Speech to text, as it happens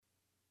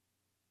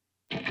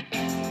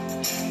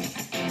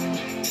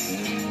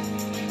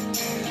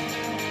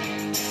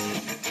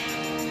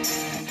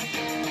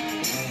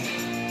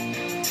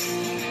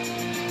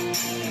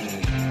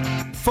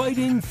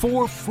fighting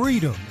for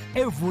freedom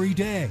every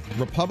day.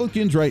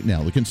 Republicans right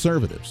now, the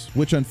conservatives,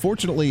 which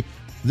unfortunately,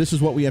 this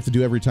is what we have to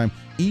do every time.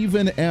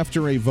 Even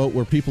after a vote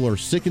where people are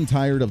sick and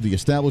tired of the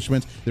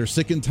establishment, they're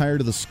sick and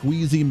tired of the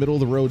squeezy,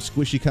 middle-of-the-road,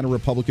 squishy kind of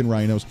Republican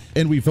rhinos,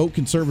 and we vote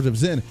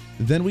conservatives in,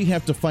 then we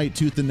have to fight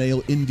tooth and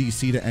nail in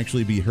D.C. to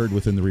actually be heard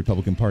within the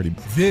Republican Party.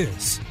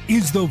 This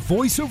is the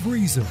Voice of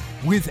Reason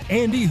with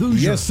Andy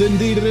Hoosier. Yes,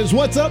 indeed it is.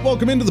 What's up?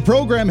 Welcome into the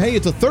program. Hey,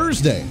 it's a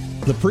Thursday.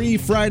 The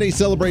pre-Friday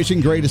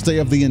celebration, greatest day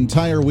of the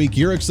entire week.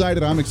 You're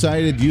excited. I'm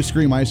excited. You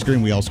scream, I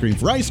scream. We all scream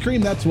for ice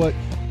cream. That's what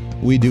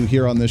we do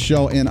here on this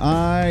show, and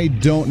I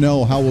don't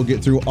know how we'll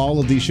get through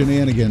all of these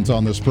shenanigans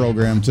on this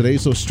program today,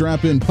 so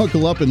strap in,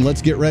 buckle up, and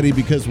let's get ready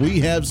because we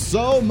have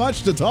so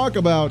much to talk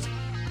about,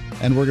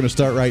 and we're going to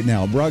start right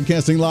now.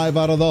 Broadcasting live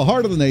out of the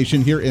heart of the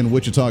nation here in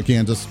Wichita,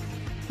 Kansas,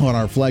 on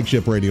our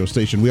flagship radio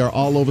station. We are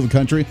all over the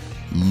country,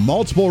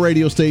 multiple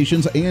radio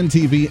stations and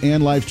TV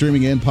and live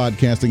streaming and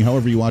podcasting,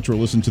 however you watch or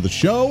listen to the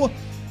show.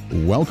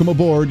 Welcome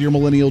aboard, your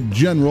Millennial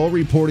General,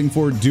 reporting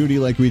for duty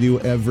like we do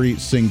every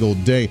single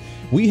day.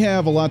 We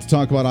have a lot to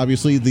talk about.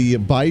 Obviously, the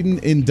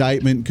Biden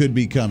indictment could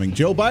be coming.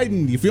 Joe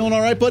Biden, you feeling all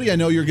right, buddy? I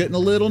know you're getting a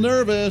little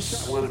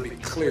nervous. I want to be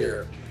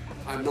clear.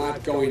 I'm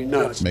not going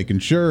nuts.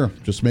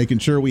 Just making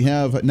sure we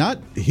have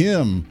not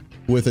him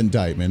with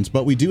indictments,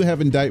 but we do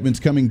have indictments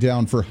coming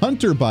down for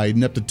Hunter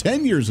Biden, up to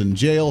 10 years in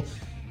jail,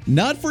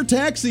 not for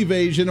tax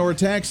evasion or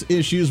tax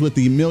issues with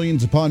the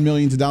millions upon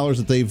millions of dollars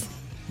that they've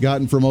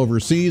gotten from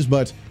overseas,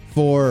 but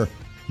for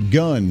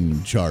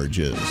gun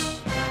charges.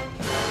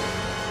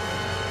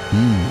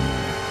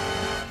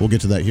 We'll get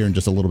to that here in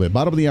just a little bit.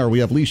 Bottom of the hour, we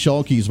have Lee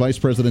Shalk. He's Vice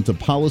President of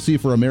Policy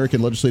for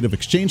American Legislative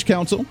Exchange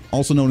Council,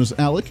 also known as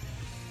ALEC.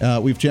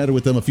 We've chatted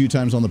with them a few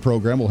times on the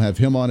program. We'll have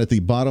him on at the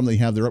bottom. They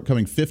have their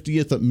upcoming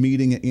 50th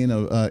meeting in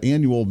an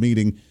annual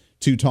meeting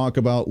to talk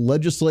about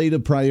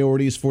legislative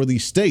priorities for the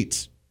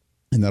states.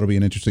 And that'll be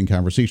an interesting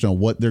conversation on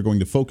what they're going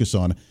to focus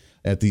on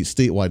at the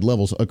statewide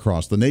levels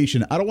across the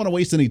nation. I don't want to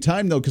waste any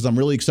time, though, because I'm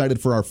really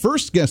excited for our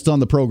first guest on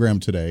the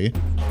program today.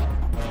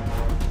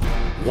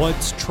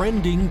 What's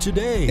trending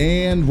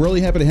today? And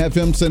really happy to have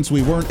him since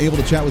we weren't able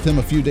to chat with him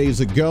a few days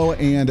ago.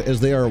 And as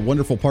they are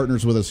wonderful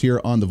partners with us here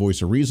on The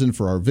Voice of Reason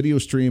for our video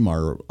stream,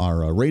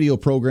 our radio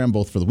program,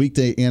 both for the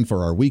weekday and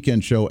for our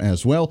weekend show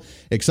as well.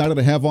 Excited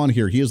to have on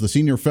here. He is the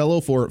Senior Fellow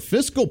for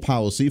Fiscal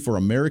Policy for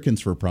Americans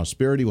for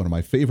Prosperity, one of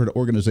my favorite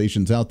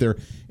organizations out there.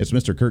 It's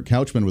Mr. Kurt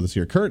Couchman with us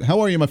here. Kurt, how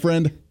are you, my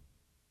friend?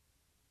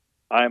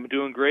 I'm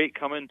doing great,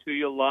 coming to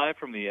you live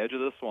from the edge of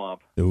the swamp.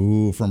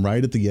 Ooh, from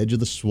right at the edge of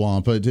the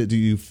swamp. Do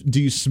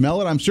you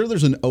smell it? I'm sure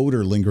there's an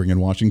odor lingering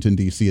in Washington,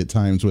 D.C. at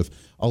times with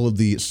all of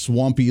the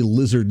swampy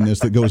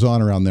lizardness that goes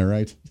on around there,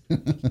 right?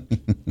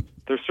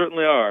 There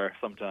certainly are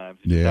sometimes.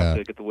 You just have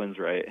to get the winds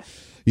right.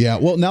 Yeah,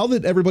 well, now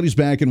that everybody's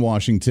back in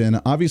Washington,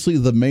 obviously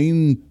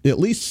at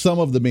least some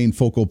of the main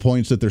focal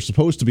points that they're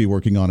supposed to be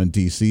working on in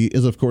D.C.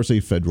 is, of course, a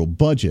federal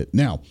budget.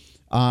 Now,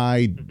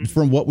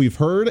 from what we've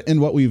heard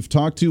and what we've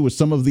talked to with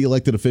some of the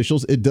elected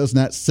officials, it does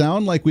not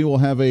sound like we will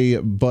have a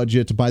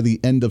budget by the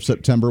end of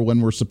September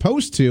when we're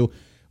supposed to,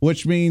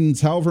 which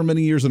means however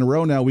many years in a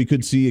row now we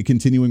could see a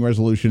continuing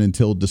resolution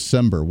until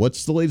December.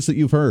 What's the latest that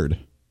you've heard?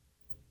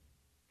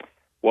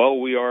 Well,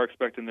 we are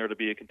expecting there to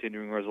be a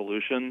continuing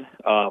resolution.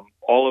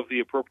 All of the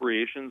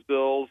appropriations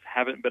bills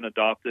haven't been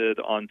adopted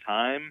on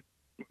time,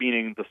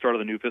 meaning the start of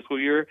the new fiscal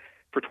year,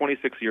 for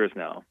 26 years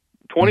now.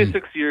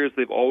 26 years,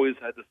 they've always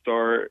had to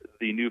start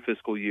the new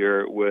fiscal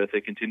year with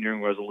a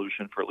continuing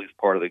resolution for at least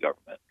part of the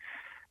government.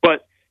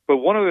 But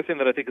one other thing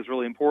that I think is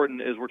really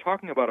important is we're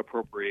talking about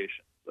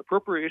appropriations.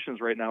 Appropriations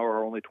right now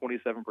are only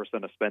 27%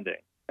 of spending,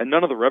 and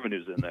none of the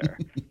revenue's in there.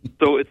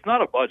 So it's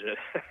not a budget.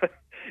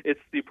 It's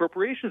the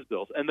appropriations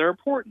bills, and they're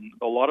important.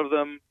 A lot of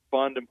them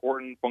fund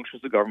important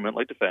functions of government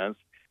like defense,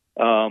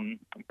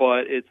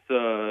 but it's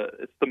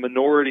the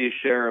minority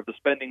share of the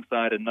spending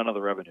side and none of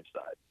the revenue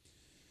side.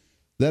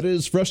 That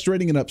is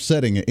frustrating and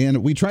upsetting,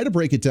 and we try to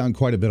break it down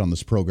quite a bit on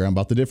this program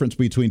about the difference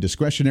between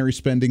discretionary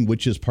spending,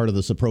 which is part of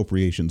this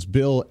appropriations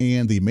bill,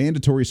 and the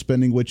mandatory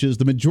spending, which is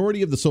the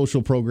majority of the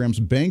social programs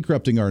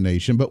bankrupting our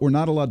nation, but we're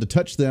not allowed to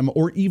touch them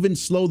or even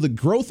slow the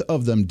growth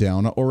of them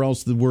down, or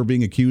else we're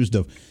being accused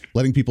of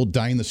letting people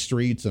die in the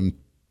streets and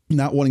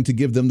not wanting to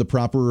give them the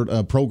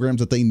proper programs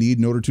that they need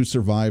in order to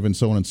survive, and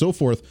so on and so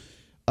forth.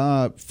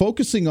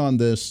 Focusing on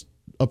this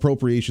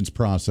appropriations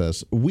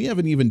process, we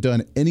haven't even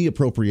done any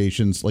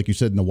appropriations, like you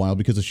said, in a while,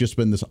 because it's just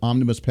been this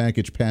omnibus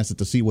package, pass it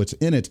to see what's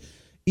in it.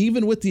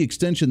 Even with the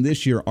extension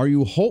this year, are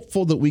you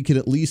hopeful that we can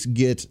at least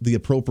get the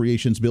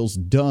appropriations bills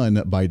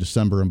done by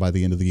December and by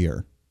the end of the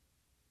year?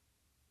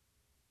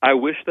 I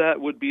wish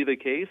that would be the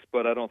case,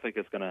 but I don't think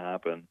it's going to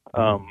happen.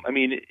 I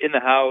mean, in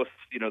the House,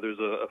 there's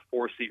a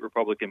 4-seat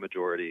Republican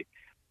majority,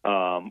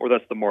 or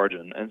that's the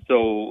margin. And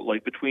so,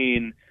 like,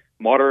 between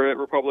moderate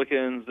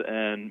Republicans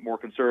and more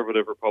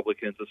conservative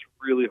Republicans, it's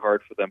really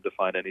hard for them to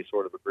find any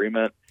sort of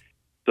agreement.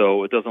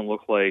 So it doesn't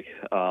look like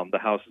the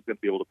House is going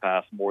to be able to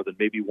pass more than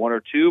maybe one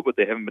or two, but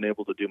they haven't been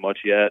able to do much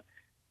yet.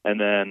 And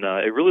then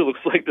it really looks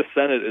like the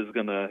Senate is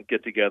going to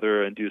get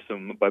together and do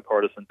some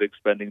bipartisan big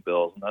spending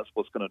bills, and that's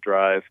what's going to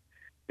drive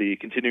the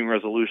continuing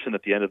resolution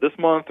at the end of this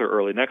month or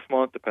early next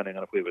month, depending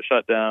on if we have a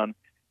shutdown.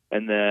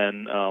 And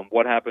then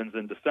what happens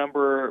in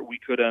December, we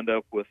could end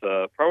up with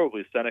a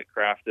probably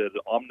Senate-crafted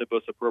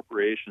omnibus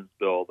appropriations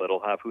bill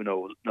that'll have who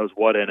knows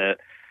what in it.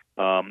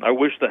 I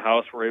wish the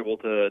House were able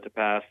to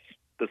pass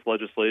this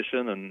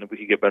legislation and we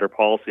could get better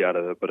policy out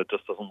of it, but it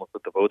just doesn't look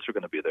like the votes are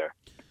going to be there.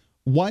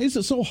 Why is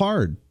it so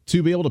hard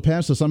to be able to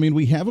pass this? I mean,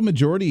 we have a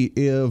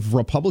majority of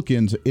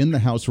Republicans in the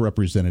House of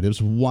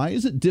Representatives. Why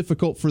is it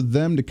difficult for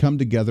them to come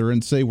together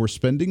and say we're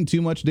spending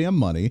too much damn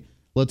money?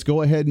 Let's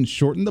go ahead and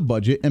shorten the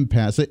budget and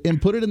pass it and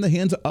put it in the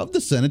hands of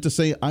the Senate to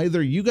say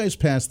either you guys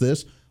pass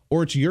this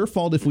or it's your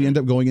fault if we end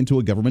up going into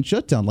a government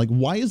shutdown. Like,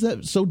 why is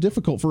that so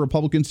difficult for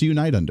Republicans to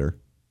unite under?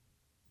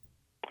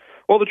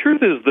 Well, the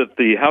truth is that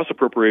the House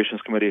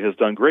Appropriations Committee has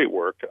done great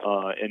work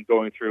in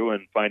going through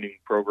and finding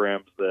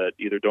programs that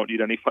either don't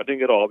need any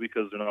funding at all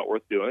because they're not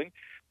worth doing,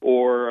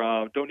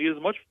 or don't need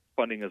as much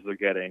funding as they're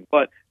getting.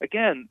 But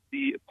again,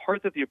 the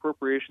part that the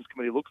Appropriations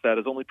Committee looks at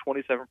is only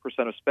 27%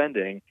 of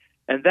spending,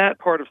 and that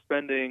part of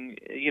spending,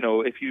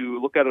 if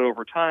you look at it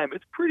over time,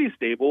 it's pretty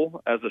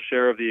stable as a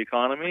share of the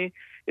economy.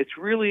 It's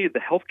really the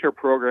healthcare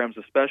programs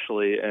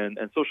especially, and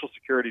Social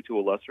Security to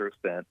a lesser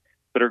extent,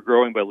 that are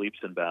growing by leaps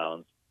and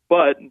bounds.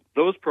 But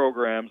those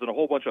programs and a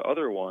whole bunch of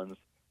other ones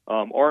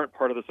aren't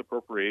part of this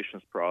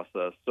appropriations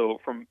process.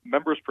 So from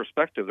members'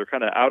 perspective, they're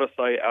kind of out of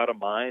sight, out of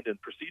mind, and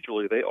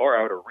procedurally they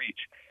are out of reach.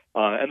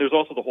 And there's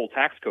also the whole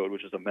tax code,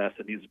 which is a mess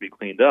that needs to be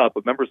cleaned up,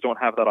 but members don't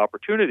have that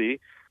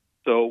opportunity.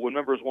 So when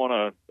members want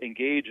to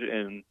engage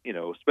in,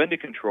 spending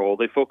control,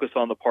 they focus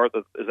on the part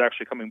that is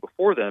actually coming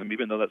before them,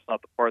 even though that's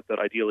not the part that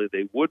ideally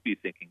they would be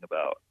thinking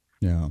about.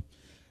 Yeah.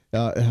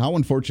 How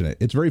unfortunate.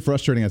 It's very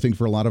frustrating, I think,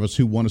 for a lot of us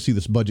who want to see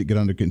this budget get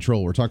under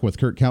control. We're talking with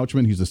Kurt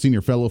Couchman. He's a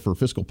senior fellow for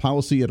fiscal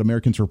policy at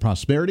Americans for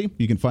Prosperity.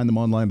 You can find them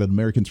online at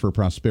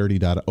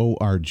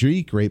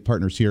americansforprosperity.org. Great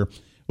partners here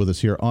with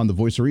us here on The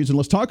Voice of Reason.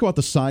 Let's talk about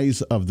the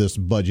size of this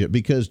budget,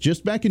 because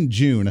just back in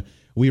June,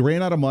 we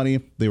ran out of money.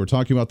 They were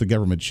talking about the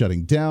government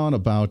shutting down,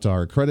 about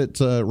our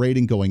credit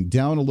rating going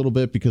down a little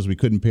bit because we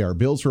couldn't pay our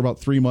bills for about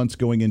 3 months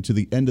going into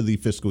the end of the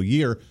fiscal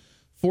year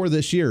for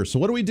this year. So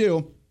what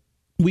do?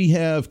 We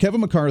have Kevin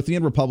McCarthy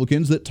and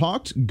Republicans that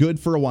talked good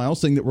for a while,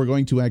 saying that we're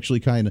going to actually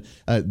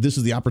this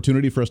is the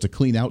opportunity for us to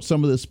clean out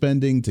some of this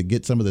spending, to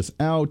get some of this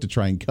out, to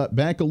try and cut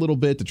back a little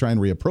bit, to try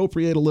and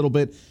reappropriate a little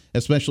bit,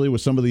 especially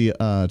with some of the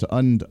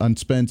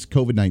unspent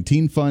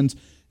COVID-19 funds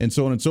and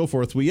so on and so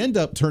forth. We end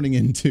up turning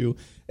into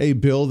a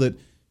bill that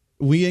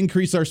we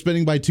increase our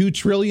spending by $2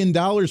 trillion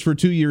for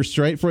 2 years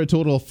straight for a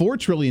total of $4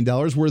 trillion,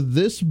 where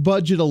this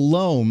budget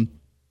alone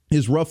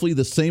is roughly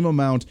the same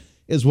amount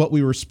is what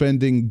we were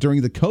spending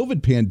during the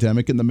COVID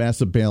pandemic and the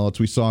massive bailouts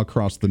we saw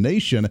across the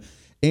nation.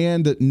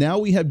 And now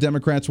we have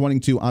Democrats wanting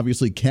to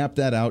obviously cap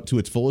that out to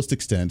its fullest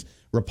extent.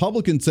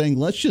 Republicans saying,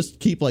 let's just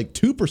keep like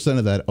 2%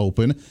 of that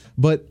open.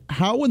 But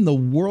how in the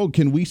world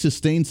can we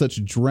sustain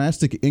such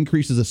drastic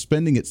increases of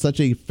spending at such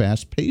a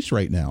fast pace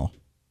right now?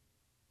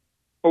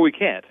 Well, we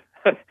can't.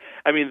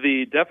 I mean,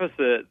 the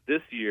deficit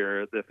this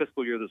year, the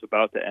fiscal year that's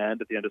about to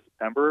end at the end of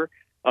September,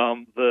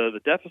 the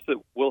deficit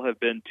will have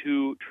been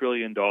 $2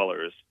 trillion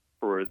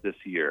for this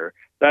year.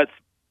 That's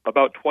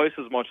about twice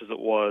as much as it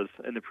was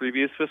in the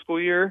previous fiscal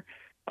year.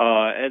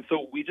 And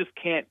so we just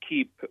can't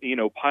keep,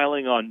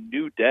 piling on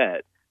new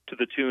debt to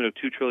the tune of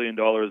 $2 trillion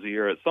a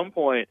year. At some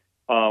point,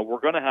 we're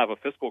going to have a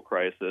fiscal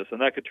crisis,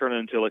 and that could turn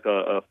into like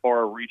a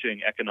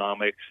far-reaching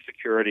economic,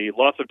 security,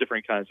 lots of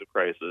different kinds of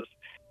crisis.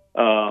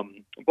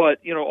 But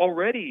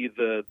already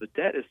the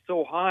debt is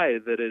so high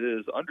that it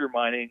is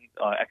undermining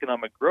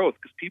economic growth,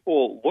 because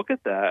people look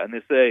at that and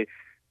they say,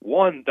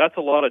 one, that's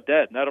a lot of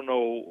debt, and I don't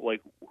know,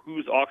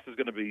 whose ox is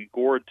going to be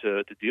gored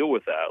to deal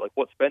with that.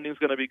 What spending is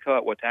going to be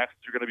cut, what taxes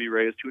are going to be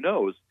raised, who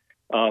knows?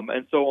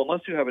 And so unless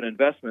you have an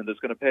investment that's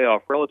going to pay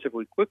off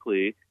relatively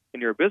quickly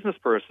and you're a business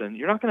person,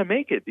 you're not going to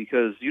make it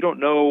because you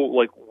don't know,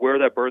 where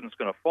that burden's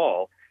going to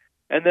fall.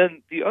 And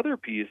then the other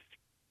piece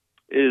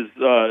is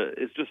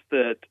just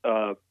that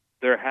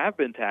there have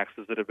been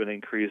taxes that have been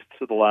increased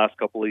to the last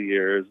couple of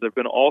years. There have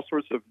been all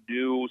sorts of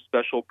new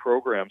special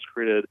programs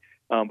created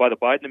by the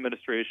Biden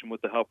administration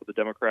with the help of the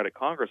Democratic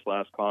Congress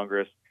last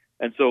Congress.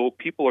 And so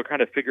people are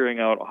kind of figuring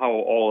out how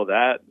all of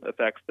that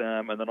affects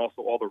them, and then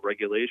also all the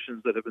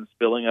regulations that have been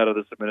spilling out of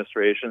this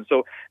administration.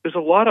 So there's a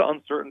lot of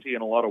uncertainty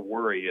and a lot of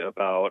worry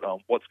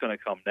about what's going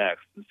to come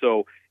next. And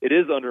so it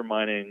is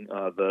undermining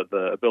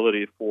the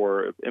ability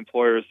for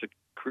employers to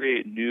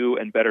create new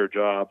and better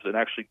jobs and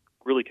actually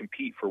really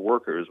compete for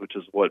workers, which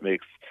is what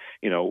makes,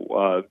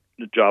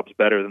 jobs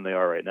better than they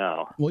are right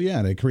now. Well, yeah,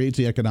 and it creates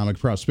the economic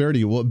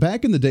prosperity. Well,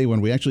 back in the day when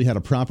we actually had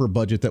a proper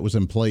budget that was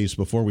in place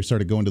before we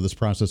started going to this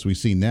process we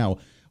see now,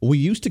 we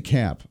used to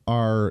cap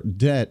our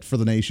debt for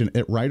the nation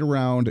at right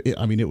around,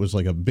 it was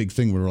like a big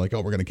thing. We were like,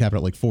 we're going to cap it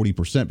at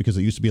 40% because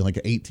it used to be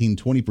 18,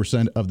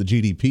 20% of the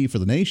GDP for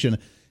the nation.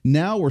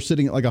 Now we're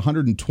sitting at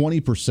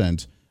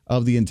 120%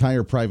 of the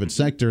entire private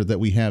sector that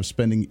we have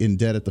spending in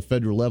debt at the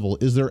federal level.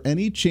 Is there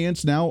any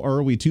chance now, or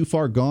are we too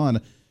far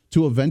gone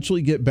to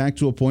eventually get back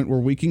to a point where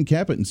we can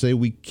cap it and say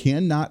we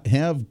cannot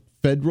have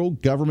federal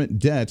government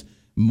debt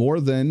more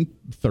than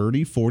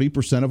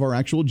 30-40% of our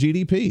actual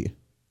GDP?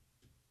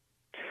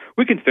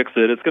 We can fix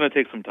it. It's going to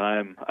take some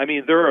time. I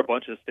mean, there are a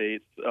bunch of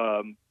states,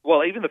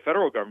 even the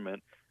federal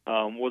government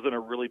was in a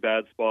really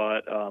bad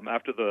spot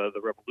after the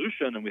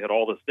revolution, and we had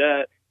all this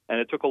debt, and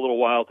it took a little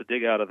while to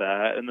dig out of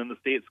that, and then the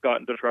states got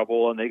into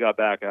trouble, and they got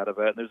back out of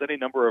it. And there's any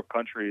number of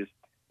countries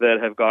that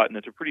have gotten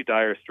into pretty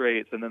dire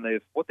straits, and then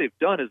what they've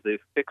done is they've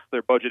fixed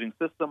their budgeting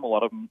system. A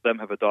lot of them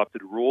have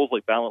adopted rules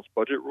like balanced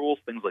budget rules,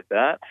 things like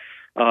that.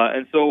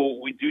 And so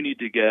we do need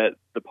to get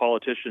the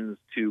politicians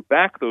to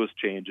back those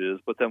changes,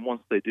 but then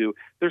once they do,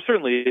 there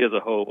certainly is a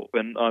hope.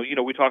 And,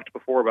 we talked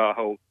before about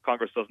how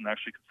Congress doesn't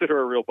actually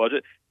consider a real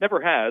budget,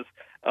 never has,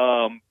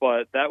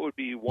 but that would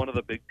be one of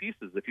the big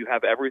pieces. If you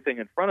have everything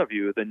in front of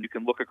you, then you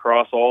can look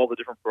across all the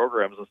different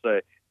programs and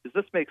say, does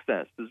this make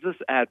sense? Does this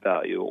add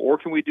value? Or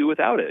can we do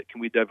without it?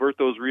 Can we divert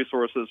those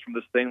resources from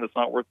this thing that's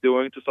not worth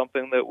doing to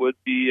something that would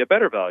be a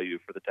better value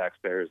for the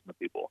taxpayers and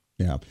the people?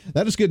 Yeah,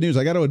 that is good news.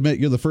 I got to admit,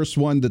 you're the first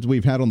one that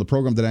we've had on the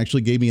program that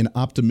actually gave me an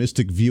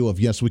optimistic view of,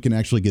 yes, we can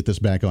actually get this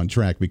back on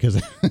track,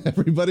 because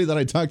everybody that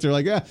I talked to are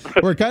like, yeah,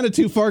 we're kind of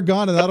too far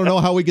gone, and I don't know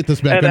how we get this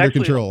back under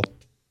control.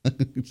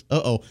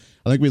 Uh-oh.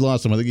 I think we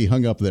lost him. I think he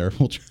hung up there.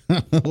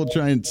 We'll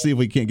try and see if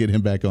we can't get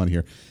him back on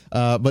here.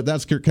 But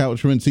that's Kurt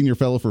Couchman, Senior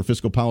Fellow for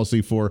Fiscal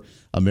Policy for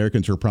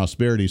Americans for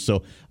Prosperity.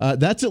 So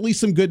that's at least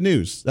some good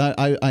news.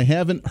 I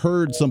haven't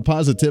heard some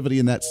positivity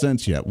in that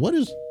sense yet.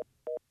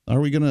 Are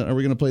we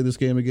gonna play this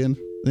game again?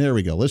 There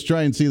we go. Let's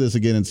try and see this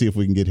again and see if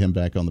we can get him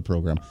back on the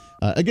program.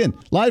 Again,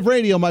 live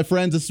radio, my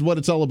friends. This is what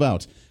it's all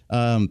about.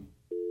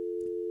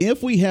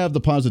 If we have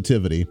the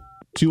positivity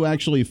to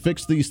actually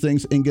fix these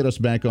things and get us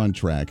back on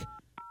track,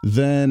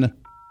 then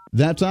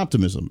that's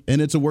optimism, and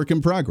it's a work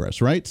in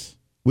progress, right?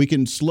 We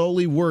can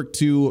slowly work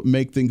to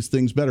make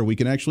things better. We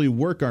can actually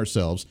work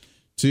ourselves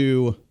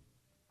to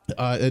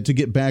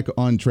get back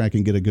on track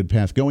and get a good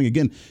path going.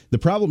 Again, the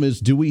problem is,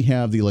 do we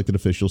have the elected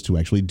officials to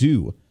actually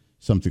do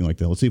something like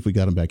that? Let's see if we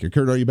got him back here.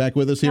 Kurt, are you back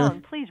with us here?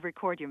 Please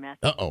record your message.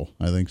 Uh-oh.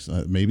 I think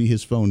maybe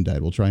his phone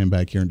died. We'll try him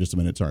back here in just a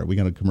minute. All right, we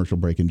got a commercial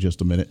break in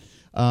just a minute.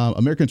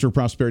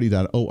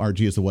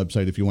 AmericansForProsperity.org is the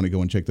website if you want to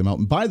go and check them out.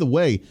 And by the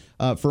way,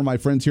 for my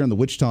friends here in the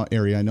Wichita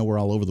area, I know we're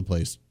all over the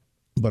place,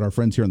 but our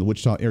friends here in the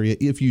Wichita area,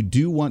 if you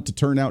do want to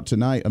turn out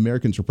tonight,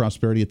 Americans for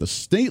Prosperity at the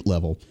state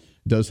level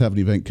does have an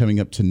event coming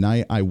up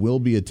tonight. I will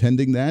be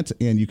attending that,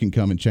 and you can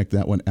come and check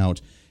that one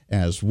out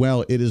as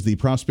well. It is the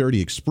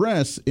Prosperity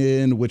Express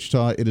in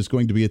Wichita. It is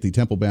going to be at the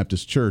Temple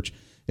Baptist Church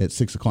at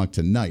 6 o'clock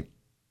tonight.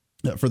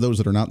 For those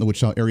that are not in the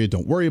Wichita area,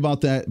 don't worry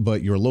about that,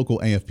 but your local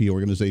AFP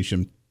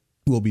organization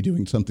will be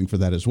doing something for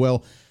that as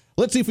well.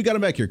 Let's see if we got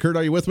him back here. Kurt,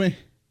 are you with me?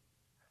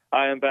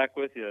 I am back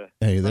with you.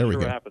 Hey, there we go.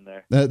 What happened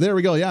there? There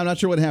we go. Yeah, I'm not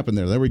sure what happened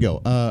there. There we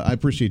go. I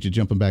appreciate you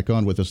jumping back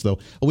on with us, though.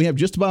 We have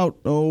just about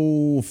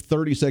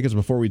 30 seconds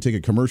before we take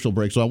a commercial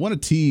break, so I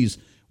want to tease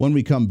when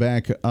we come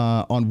back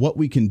on what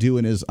we can do.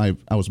 And as I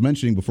was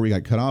mentioning before we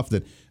got cut off,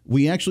 that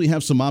we actually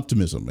have some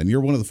optimism, and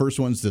you're one of the first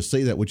ones to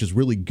say that, which is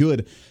really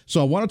good.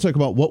 So I want to talk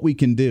about what we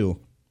can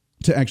do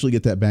to actually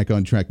get that back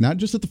on track, not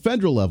just at the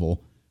federal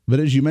level, but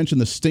as you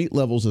mentioned, the state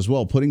levels as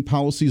well, putting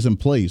policies in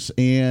place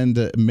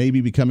and maybe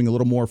becoming a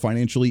little more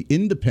financially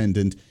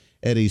independent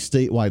at a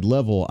statewide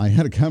level. I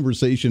had a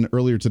conversation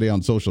earlier today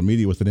on social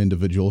media with an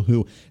individual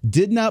who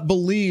did not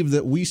believe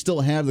that we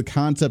still have the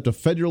concept of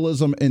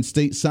federalism and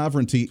state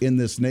sovereignty in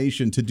this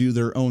nation to do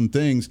their own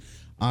things.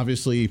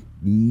 Obviously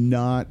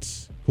not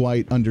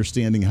quite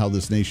understanding how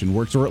this nation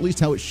works, or at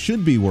least how it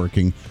should be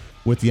working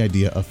with the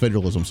idea of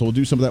federalism. So we'll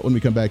do some of that when we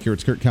come back here.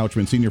 It's Kurt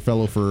Couchman, Senior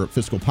Fellow for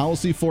Fiscal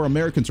Policy for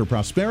Americans for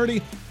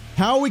Prosperity.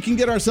 How we can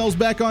get ourselves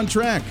back on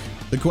track.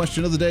 The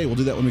question of the day. We'll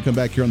do that when we come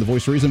back here on The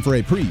Voice of Reason for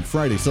a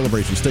pre-Friday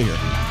celebration. Stay here.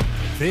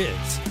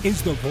 This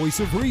is The Voice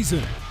of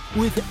Reason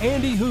with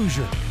Andy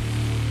Hoosier.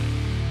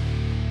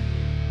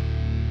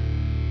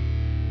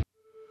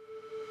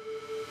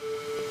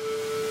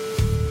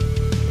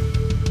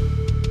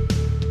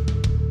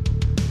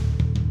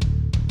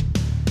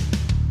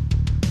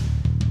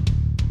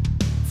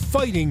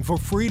 Fighting for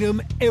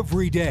freedom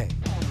every day.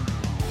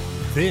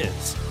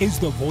 This is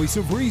The Voice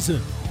of Reason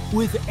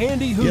with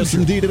Andy Hoosier. Yes,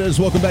 indeed it is.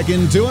 Welcome back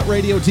into it.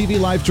 Radio, TV,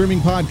 live streaming,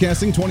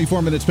 podcasting,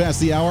 24 minutes past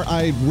the hour.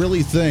 I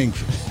really think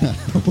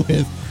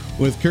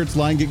with Kurt's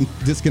line getting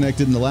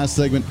disconnected in the last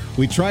segment,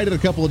 we tried it a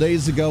couple of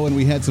days ago and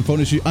we had some phone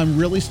issues. I'm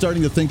really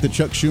starting to think that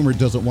Chuck Schumer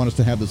doesn't want us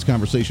to have this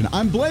conversation.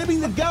 I'm blaming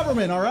the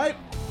government, all right?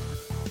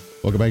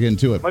 Welcome back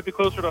into it. Might be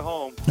closer to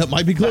home. That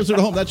might be closer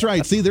to home. That's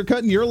right. See, they're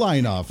cutting your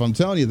line off. I'm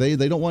telling you, they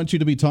don't want you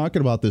to be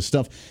talking about this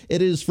stuff.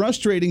 It is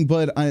frustrating,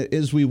 but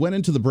as we went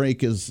into the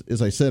break,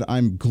 as I said,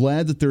 I'm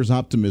glad that there's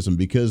optimism,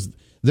 because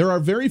there are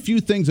very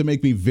few things that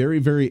make me very,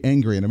 very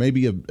angry. And I may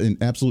be an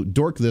absolute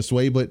dork this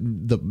way, but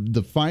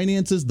the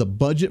finances, the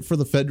budget for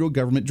the federal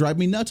government drive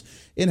me nuts.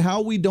 And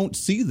how we don't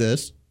see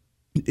this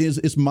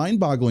is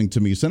mind-boggling to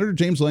me. Senator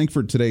James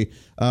Lankford today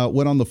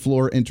went on the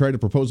floor and tried to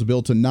propose a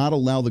bill to not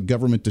allow the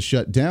government to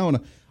shut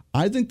down.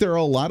 I think there are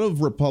a lot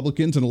of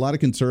Republicans and a lot of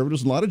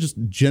conservatives, and a lot of just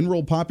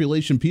general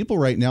population people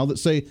right now that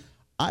say,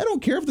 I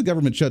don't care if the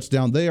government shuts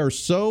down. They are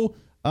so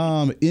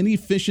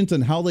inefficient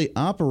in how they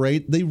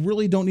operate. They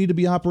really don't need to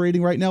be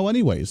operating right now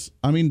anyways.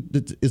 I mean,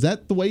 is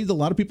that the way a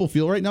lot of people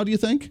feel right now, do you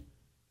think?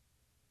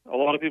 A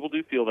lot of people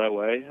do feel that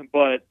way,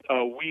 but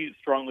we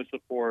strongly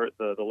support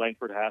the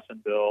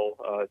Lankford-Hassan bill.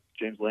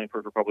 James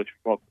Lankford, Republican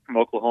from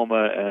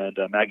Oklahoma, and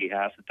Maggie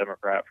Hassan,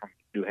 Democrat from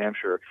New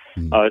Hampshire.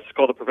 It's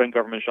called the Prevent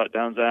Government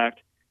Shutdowns Act.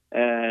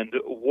 And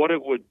what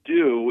it would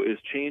do is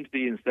change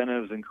the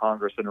incentives in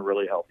Congress in a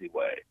really healthy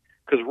way.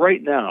 Because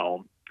right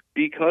now,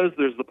 because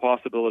there's the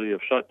possibility of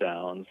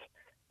shutdowns,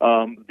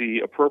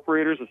 the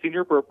appropriators, the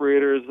senior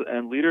appropriators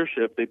and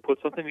leadership, they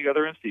put something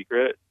together in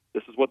secret.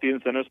 This is what the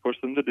incentives push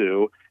them to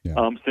do.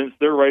 Yeah. Since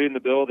they're writing the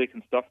bill, they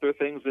can stuff their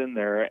things in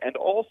there. And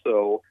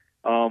also,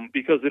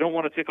 because they don't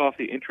want to tick off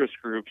the interest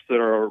groups that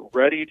are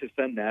ready to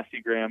send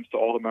nasty grams to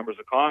all the members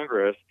of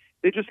Congress,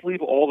 they just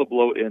leave all the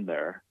bloat in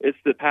there. It's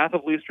the path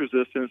of least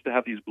resistance to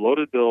have these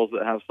bloated bills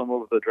that have some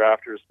of the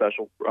drafters'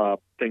 special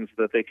things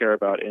that they care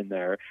about in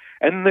there.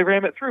 And then they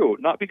ram it through,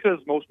 not because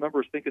most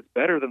members think it's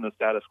better than the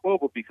status quo,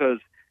 but because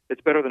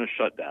it's better than a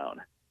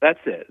shutdown. That's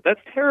it.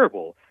 That's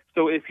terrible.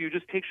 So if you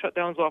just take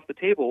shutdowns off the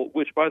table,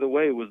 which, by the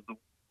way, was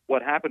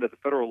what happened at the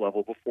federal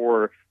level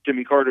before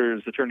Jimmy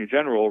Carter's Attorney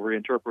General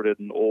reinterpreted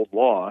an old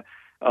law,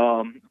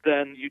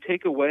 then you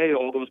take away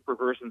all those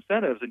perverse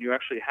incentives, and you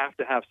actually have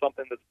to have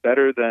something that's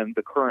better than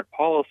the current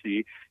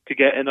policy to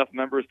get enough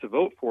members to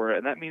vote for it.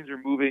 And that means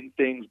you're moving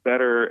things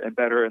better and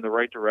better in the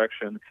right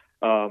direction,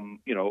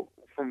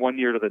 from one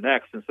year to the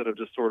next, instead of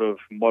just sort of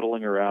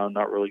muddling around,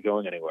 not really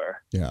going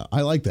anywhere. Yeah,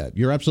 I like that.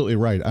 You're absolutely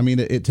right. I mean,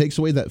 it takes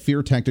away that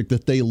fear tactic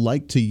that they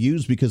like to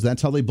use, because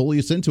that's how they bully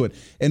us into it.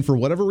 And for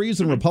whatever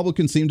reason,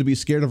 Republicans seem to be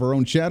scared of our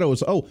own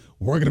shadows. Oh,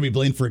 we're going to be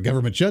blamed for a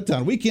government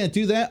shutdown. We can't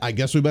do that. I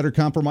guess we better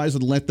compromise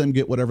and let them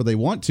get whatever they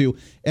want to.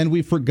 And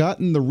we've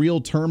forgotten the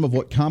real term of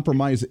what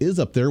compromise is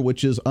up there,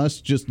 which is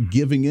us just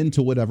giving in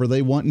to whatever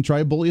they want and try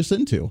to bully us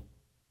into.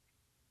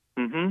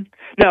 Mm-hmm.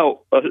 Now,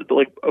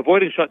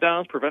 avoiding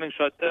shutdowns, preventing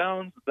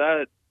shutdowns,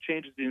 that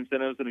changes the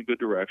incentives in a good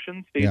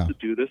direction. States that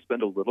do this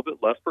spend a little bit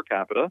less per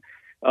capita,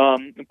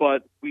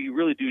 but we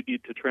really do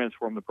need to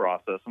transform the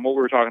process. And what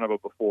we were talking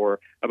about before,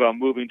 about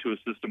moving to a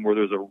system where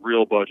there's a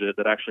real budget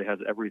that actually has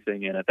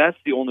everything in it, that's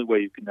the only way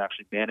you can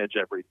actually manage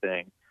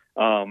everything.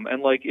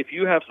 And if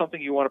you have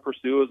something you want to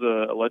pursue as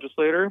a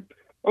legislator,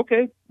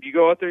 okay, you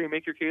go out there, you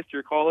make your case to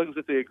your colleagues.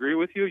 If they agree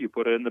with you, you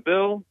put it in the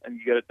bill, and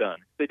you get it done.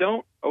 If they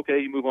don't, okay,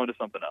 you move on to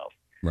something else.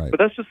 Right. But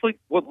that's just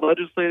what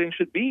legislating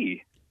should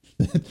be.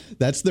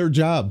 That's their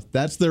job.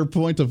 That's their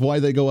point of why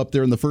they go up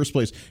there in the first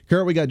place.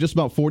 Kurt, we got just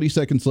about 40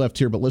 seconds left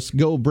here, but let's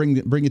go bring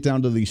it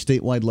down to the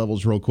statewide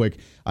levels real quick.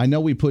 I know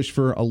we push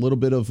for a little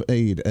bit of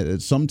aid,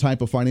 some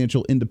type of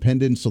financial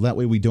independence, so that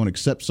way we don't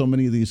accept so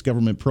many of these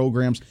government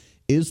programs.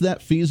 Is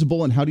that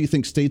feasible, and how do you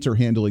think states are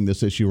handling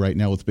this issue right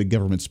now with big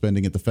government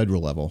spending at the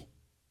federal level?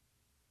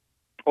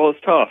 Well, it's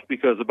tough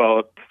because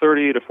about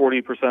 30 to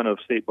 40% of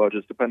state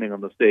budgets, depending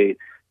on the state,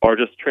 are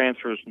just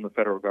transfers from the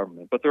federal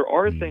government. But there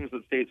are things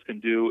that states can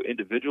do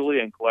individually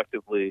and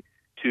collectively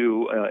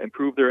to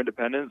improve their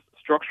independence.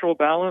 Structural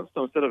balance,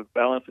 so instead of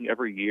balancing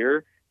every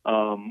year,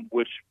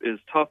 which is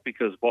tough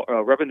because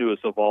revenue is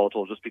so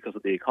volatile just because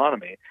of the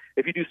economy.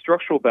 If you do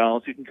structural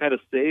balance, you can kind of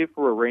save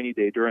for a rainy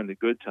day during the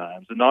good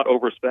times and not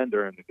overspend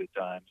during the good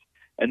times.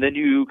 And then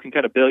you can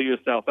kind of bail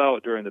yourself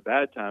out during the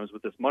bad times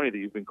with this money that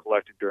you've been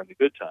collecting during the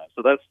good times.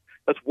 So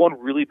that's one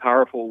really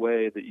powerful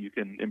way that you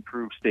can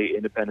improve state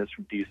independence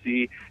from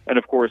D.C. And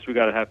of course, we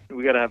got to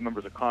have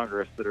members of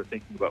Congress that are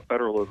thinking about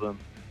federalism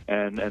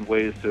and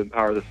ways to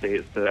empower the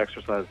states to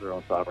exercise their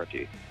own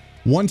sovereignty.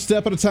 One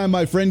step at a time,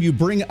 my friend. You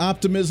bring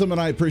optimism, and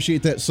I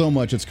appreciate that so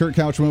much. It's Kurt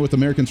Couchman with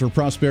Americans for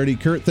Prosperity.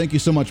 Kurt, thank you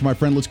so much, my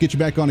friend. Let's get you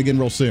back on again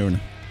real soon.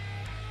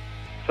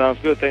 Sounds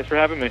good. Thanks for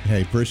having me.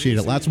 Hey, appreciate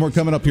it. Lots more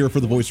coming up here for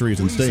The Voice of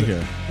Reason. Stay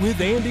here.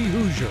 With Andy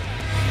Hoosier.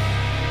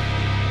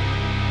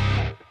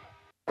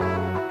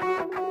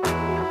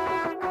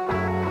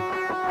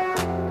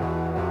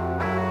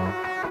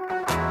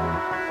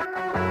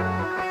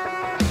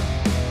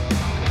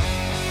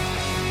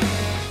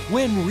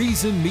 When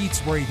reason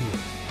meets radio.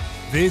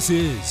 This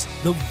is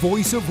The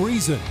Voice of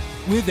Reason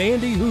with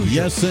Andy Hoosier.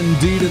 Yes,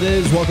 indeed it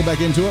is. Welcome back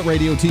into it.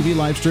 Radio, TV,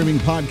 live streaming,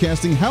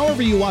 podcasting,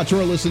 however you watch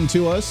or listen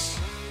to us.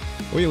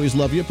 We always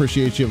love you.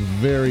 Appreciate you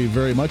very,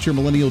 very much. Your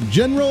Millennial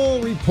General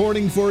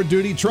reporting for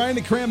duty, trying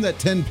to cram that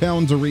 10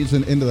 pounds of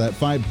reason into that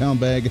 5-pound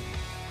bag,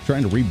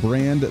 trying to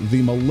rebrand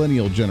the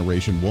Millennial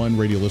Generation, one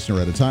radio listener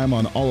at a time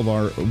on all of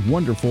our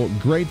wonderful,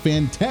 great,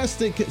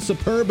 fantastic,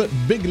 superb,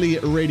 bigly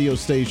radio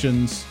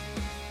stations.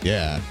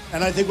 Yeah.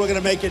 And I think we're going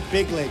to make it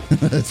bigly.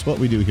 That's what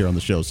we do here on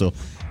the show. So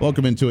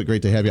welcome into it.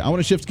 Great to have you. I want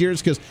to shift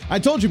gears because I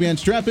told you, man,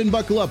 strap in,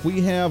 buckle up. We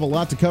have a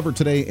lot to cover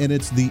today, and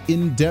it's the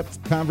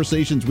in-depth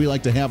conversations we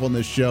like to have on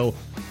this show,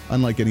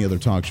 unlike any other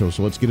talk show.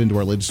 So let's get into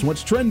our latest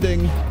What's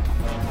Trending.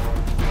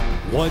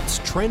 What's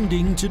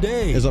trending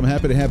today? As I'm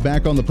happy to have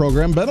back on the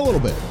program, been a little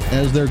bit,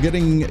 as they're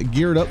getting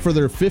geared up for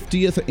their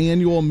 50th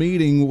annual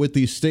meeting with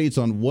the states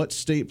on what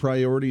state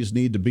priorities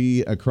need to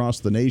be across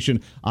the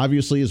nation.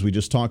 Obviously, as we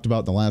just talked about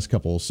in the last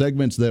couple of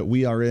segments, that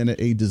we are in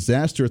a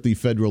disaster at the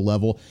federal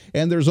level,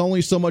 and there's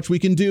only so much we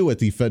can do at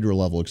the federal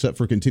level, except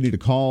for continue to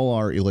call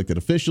our elected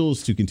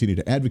officials to continue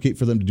to advocate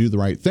for them to do the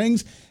right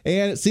things,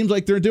 and it seems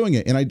like they're doing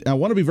it. And I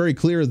want to be very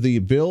clear, the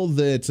bill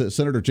that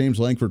Senator James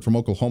Lankford from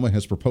Oklahoma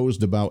has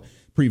proposed about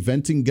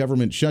preventing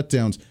government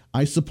shutdowns,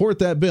 I support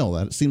that bill.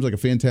 That seems like a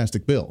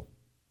fantastic bill,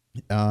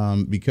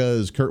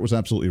 because Kurt was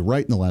absolutely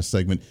right in the last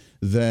segment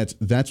that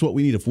that's what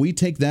we need. If we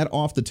take that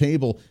off the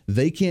table,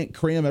 they can't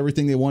cram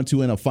everything they want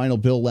to in a final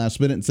bill last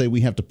minute and say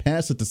we have to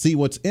pass it to see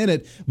what's in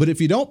it. But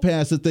if you don't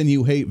pass it, then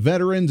you hate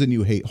veterans and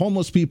you hate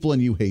homeless people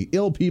and you hate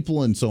ill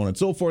people and so on and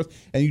so forth,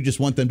 and you just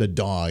want them to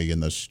die in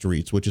the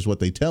streets, which is what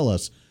they tell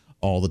us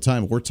all the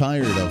time. We're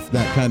tired of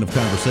that kind of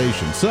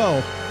conversation.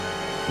 So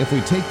if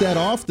we take that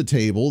off the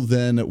table,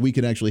 then we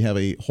can actually have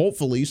a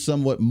hopefully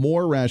somewhat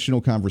more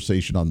rational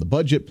conversation on the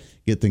budget,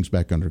 get things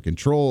back under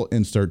control,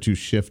 and start to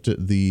shift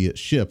the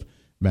ship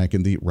back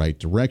in the right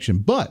direction.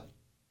 But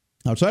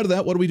outside of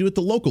that, what do we do at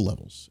the local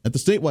levels, at the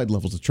statewide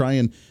levels, to try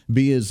and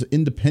be as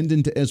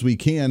independent as we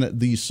can,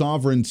 the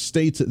sovereign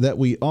states that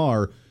we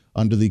are,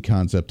 under the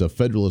concept of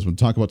federalism?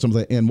 Talk about some of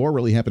that and more.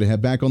 Really happy to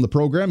have back on the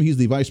program. He's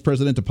the Vice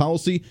President of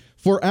Policy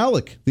for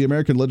ALEC, the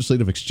American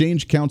Legislative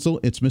Exchange Council.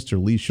 It's Mr.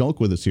 Lee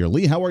Shalk with us here.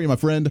 Lee, how are you, my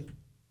friend?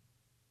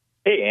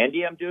 Hey,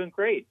 Andy, I'm doing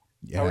great.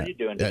 How are you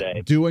doing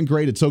today? Doing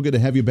great. It's so good to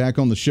have you back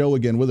on the show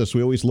again with us.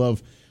 We always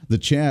love the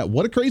chat.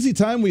 What a crazy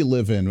time we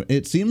live in.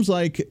 It seems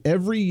like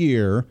every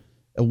year,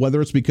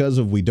 whether it's because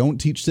of we don't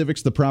teach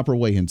civics the proper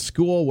way in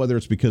school, whether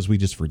it's because we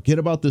just forget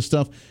about this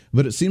stuff,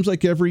 but it seems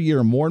like every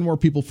year more and more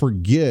people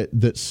forget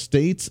that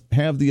states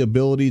have the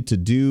ability to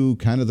do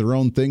kind of their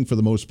own thing for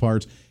the most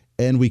part,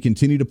 and we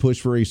continue to push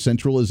for a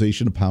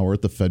centralization of power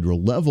at the federal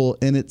level,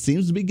 and it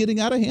seems to be getting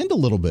out of hand a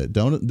little bit,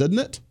 doesn't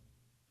it?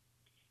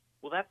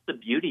 Well, that's the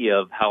beauty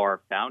of how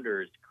our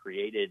founders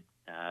created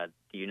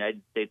the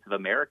United States of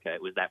America.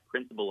 It was that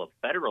principle of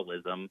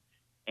federalism.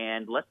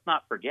 And let's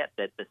not forget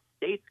that the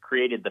states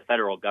created the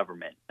federal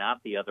government,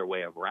 not the other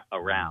way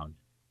around.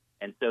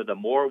 And so the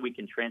more we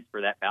can transfer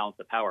that balance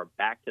of power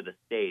back to the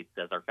states,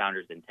 as our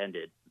founders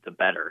intended, the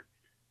better.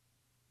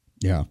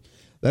 Yeah,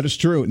 that is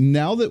true.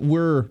 Now that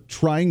we're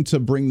trying to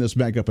bring this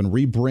back up and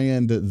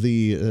rebrand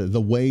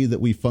the way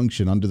that we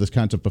function under this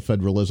concept of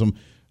federalism,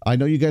 I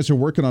know you guys are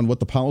working on what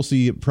the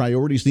policy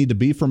priorities need to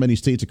be for many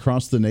states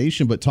across the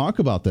nation, but talk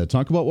about that.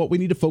 Talk about what we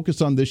need to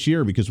focus on this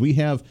year, because we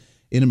have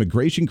an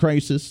immigration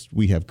crisis,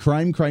 we have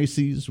crime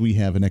crises, we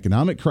have an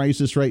economic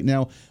crisis right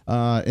now.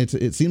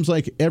 It seems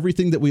like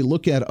everything that we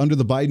look at under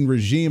the Biden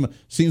regime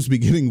seems to be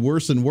getting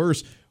worse and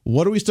worse.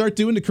 What do we start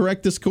doing to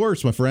correct this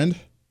course, my friend?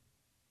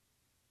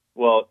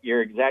 Well,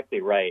 you're exactly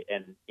right.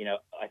 And,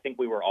 I think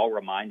we were all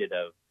reminded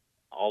of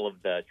all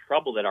of the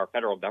trouble that our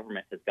federal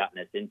government has gotten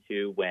us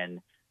into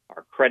when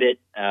our credit,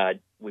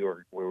 we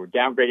were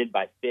downgraded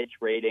by Fitch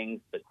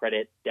ratings, the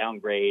credit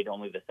downgrade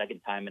only the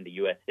second time in the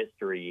U.S.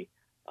 history,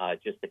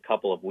 just a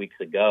couple of weeks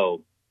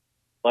ago.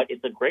 But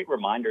it's a great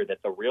reminder that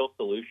the real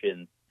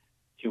solution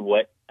to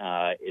what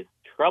is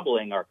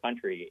troubling our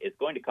country is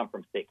going to come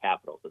from state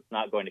capitals. It's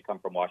not going to come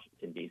from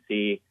Washington,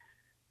 D.C.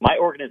 My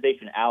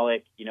organization,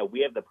 ALEC,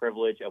 we have the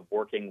privilege of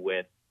working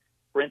with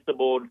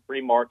principled,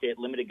 free market,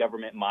 limited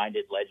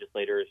government-minded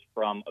legislators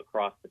from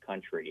across the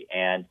country.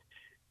 And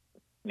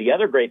the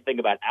other great thing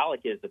about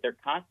ALEC is that they're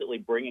constantly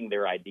bringing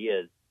their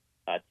ideas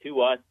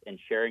to us and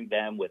sharing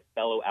them with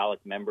fellow ALEC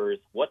members,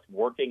 what's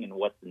working and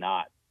what's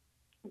not.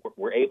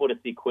 We're able to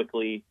see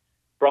quickly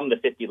from the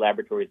 50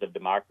 laboratories of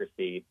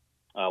democracy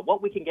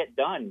what we can get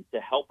done to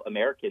help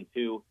Americans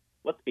who,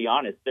 let's be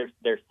honest,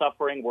 they're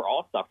suffering. We're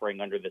all suffering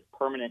under this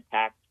permanent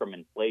tax from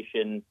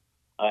inflation.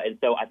 And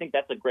so I think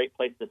that's a great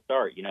place to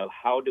start.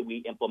 How do we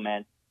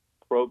implement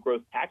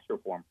pro-growth tax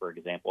reform, for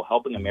example,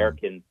 helping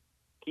Americans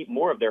keep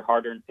more of their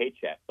hard-earned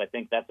paychecks? I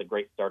think that's a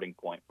great starting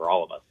point for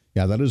all of us.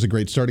 Yeah, that is a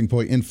great starting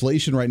point.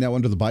 Inflation right now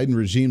under the Biden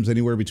regime is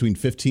anywhere between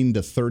 15 to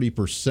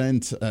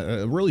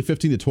 30%, really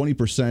 15 to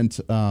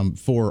 20%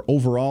 for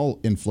overall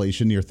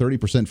inflation, near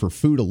 30% for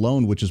food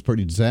alone, which is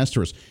pretty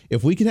disastrous.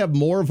 If we can have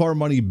more of our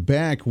money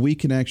back, we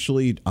can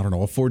actually,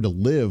 afford to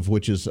live,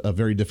 which is a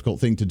very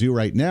difficult thing to do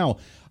right now.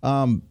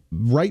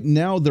 Right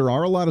now, there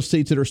are a lot of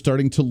states that are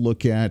starting to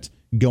look at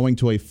going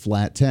to a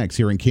flat tax.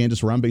 Here in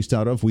Kansas, where I'm based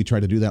out of, we tried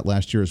to do that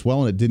last year as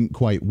well, and it didn't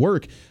quite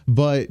work.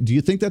 But do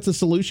you think that's a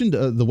solution?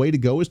 The way to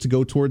go is to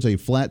go towards a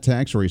flat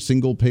tax or a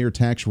single-payer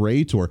tax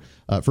rate, or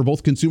for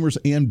both consumers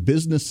and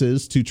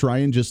businesses, to try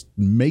and just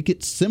make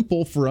it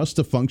simple for us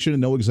to function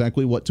and know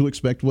exactly what to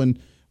expect when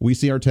we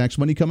see our tax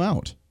money come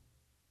out?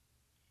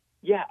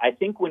 Yeah, I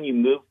think when you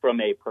move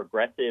from a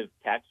progressive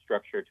tax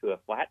structure to a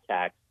flat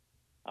tax,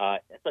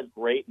 it's a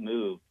great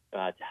move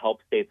to help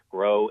states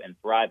grow and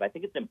thrive. I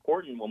think it's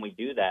important when we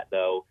do that,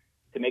 though,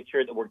 to make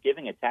sure that we're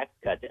giving a tax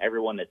cut to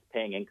everyone that's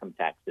paying income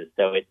taxes.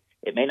 So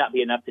it it may not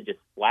be enough to just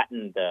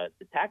flatten the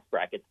tax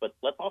brackets, but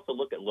let's also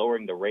look at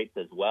lowering the rates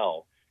as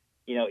well.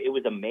 It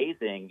was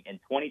amazing. In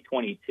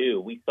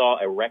 2022, we saw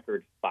a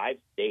record 5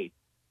 states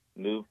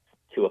move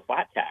to a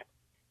flat tax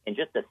in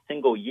just a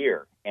single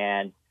year.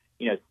 And,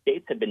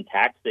 states have been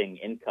taxing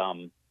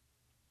income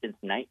since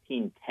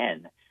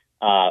 1910.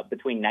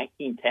 Between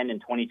 1910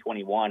 and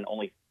 2021,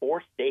 only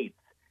 4 states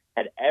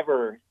had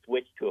ever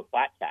switched to a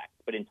flat tax.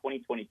 But in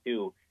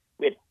 2022,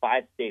 we had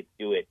 5 states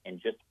do it in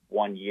just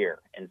 1 year.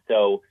 And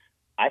so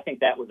I think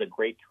that was a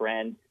great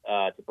trend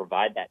to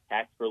provide that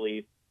tax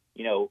relief.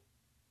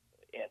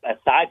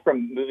 Aside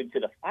from moving to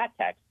the flat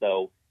tax,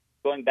 though,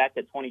 going back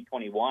to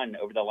 2021,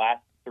 over the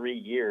last 3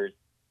 years,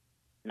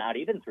 not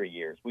even 3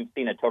 years, we've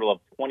seen a total of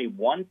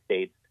 21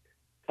 states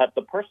cut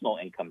the personal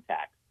income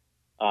tax.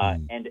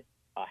 And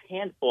a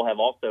handful have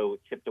also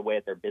chipped away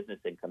at their business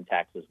income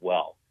tax as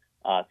well.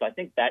 So I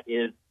think that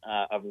is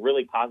a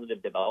really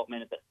positive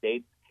development at the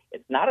states.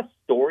 It's not a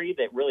story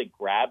that really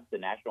grabs the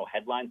national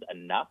headlines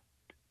enough,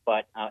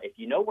 but if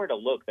you know where to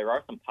look, there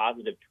are some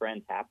positive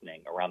trends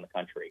happening around the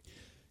country.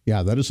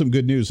 Yeah, that is some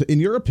good news. In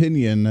your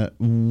opinion,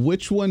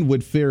 which one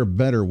would fare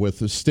better, with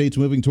the states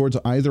moving towards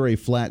either a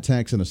flat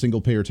tax and a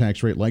single-payer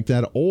tax rate like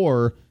that,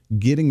 or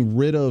getting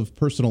rid of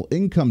personal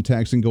income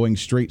tax and going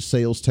straight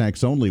sales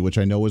tax only, which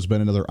I know has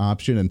been another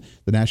option? And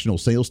the National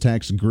Sales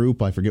Tax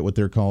Group, I forget what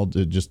they're called,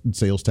 just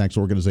Sales Tax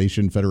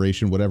Organization,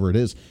 Federation, whatever it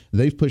is,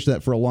 they've pushed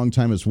that for a long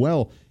time as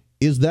well.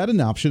 Is that an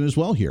option as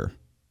well here?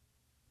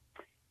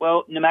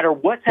 Well, no matter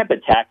what type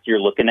of tax you're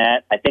looking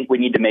at, I think we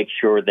need to make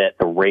sure that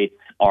the rates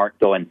aren't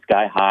going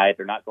sky high.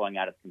 They're not going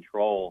out of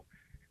control.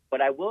 But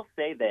I will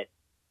say that,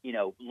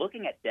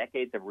 looking at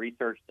decades of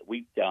research that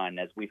we've done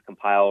as we've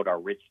compiled our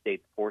Rich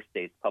States, Poor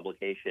States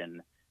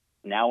publication,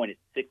 now in its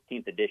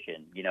 16th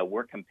edition,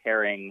 we're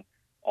comparing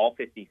all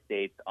 50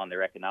 states on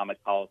their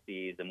economic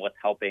policies and what's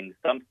helping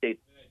some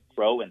states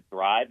grow and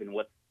thrive and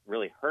what's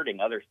really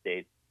hurting other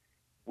states.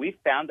 We've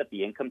found that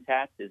the income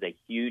tax is a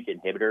huge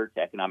inhibitor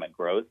to economic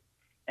growth.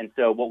 And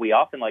so what we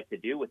often like to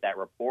do with that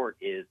report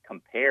is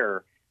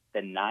compare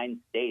the 9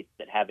 states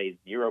that have a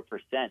 0%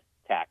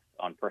 tax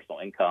on personal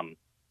income,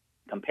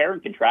 compare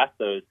and contrast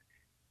those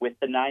with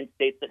the 9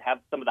 states that have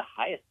some of the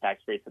highest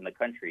tax rates in the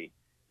country.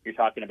 You're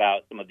talking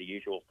about some of the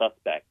usual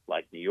suspects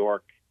like New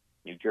York,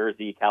 New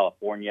Jersey,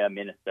 California,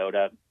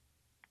 Minnesota.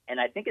 And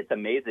I think it's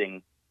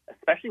amazing,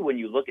 especially when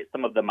you look at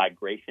some of the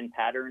migration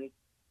patterns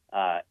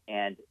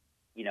and,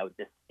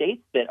 the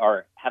states that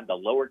have the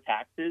lower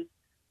taxes.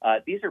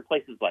 These are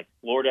places like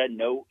Florida,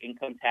 no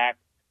income tax.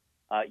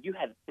 You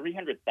had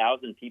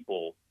 300,000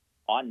 people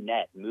on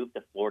net move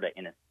to Florida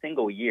in a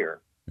single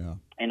year. Yeah.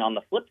 And on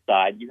the flip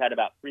side, you had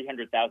about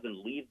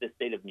 300,000 leave the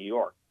state of New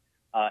York.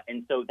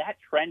 And so that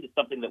trend is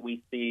something that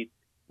we see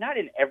not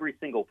in every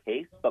single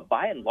case, but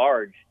by and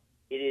large,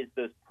 it is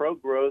those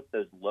pro-growth,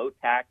 those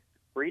low-tax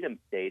freedom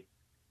states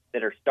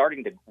that are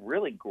starting to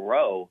really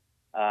grow,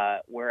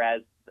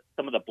 whereas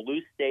some of the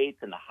blue states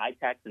and the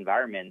high-tax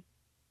environments,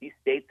 these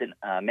states in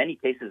many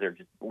cases are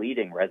just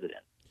bleeding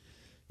residents.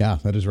 Yeah,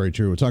 that is very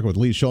true. We're talking with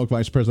Lee Shalk,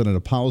 Vice President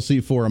of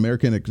Policy for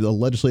American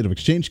Legislative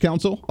Exchange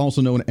Council,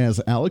 also known as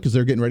ALEC, as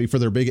they're getting ready for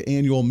their big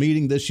annual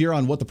meeting this year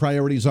on what the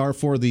priorities are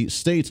for the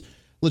states.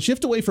 Let's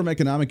shift away from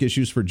economic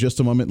issues for just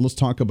a moment. Let's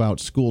talk about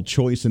school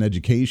choice and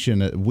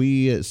education.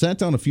 We sat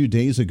down a few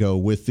days ago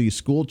with the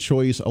School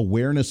Choice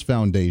Awareness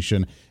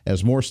Foundation,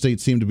 as more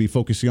states seem to be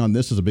focusing on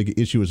this as a big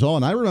issue as well.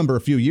 And I remember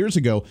a few years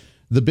ago,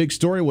 the big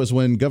story was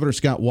when Governor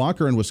Scott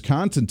Walker in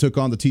Wisconsin took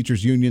on the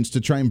teachers' unions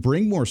to try and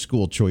bring more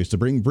school choice, to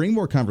bring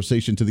more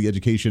conversation to the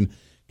education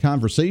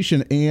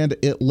conversation, and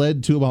it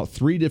led to about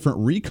 3 different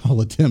recall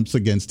attempts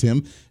against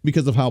him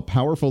because of how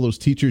powerful those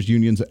teachers'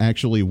 unions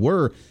actually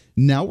were.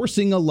 Now we're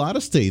seeing a lot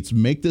of states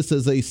make this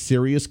as a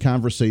serious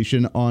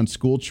conversation on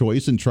school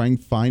choice and trying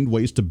to find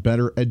ways to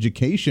better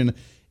education.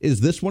 Is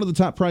this one of the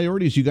top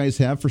priorities you guys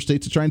have for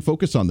states to try and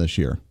focus on this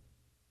year?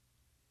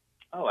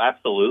 Oh,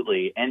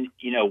 absolutely. And,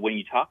 when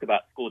you talk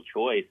about school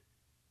choice,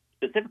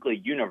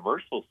 specifically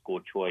universal school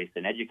choice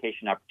and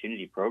education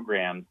opportunity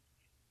programs,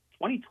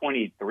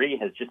 2023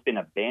 has just been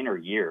a banner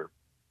year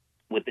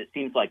with, it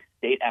seems like,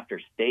 state after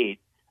state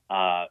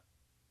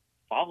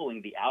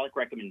following the ALEC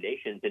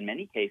recommendations. In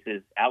many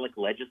cases, ALEC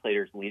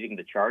legislators leading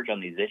the charge on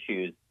these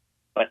issues.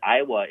 But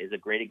Iowa is a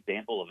great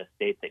example of a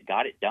state that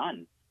got it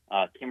done.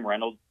 Kim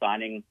Reynolds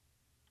signing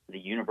the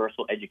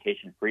Universal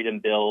Education Freedom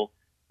Bill.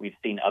 We've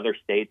seen other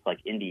states like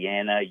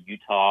Indiana,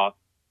 Utah,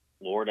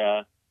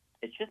 Florida.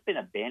 It's just been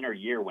a banner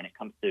year when it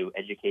comes to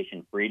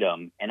education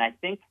freedom. And I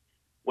think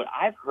what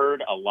I've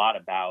heard a lot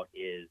about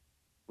is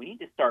we need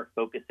to start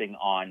focusing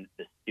on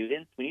the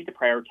students. We need to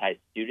prioritize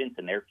students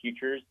and their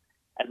futures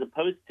as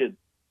opposed to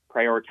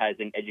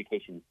prioritizing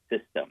education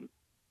systems.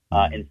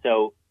 And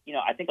so,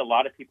 I think a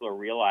lot of people are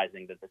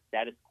realizing that the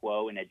status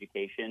quo in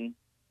education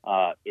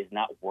is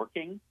not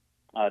working.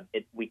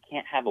 We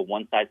can't have a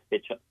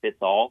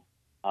one-size-fits-all.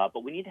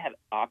 But we need to have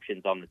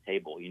options on the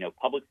table.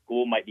 Public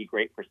school might be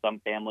great for some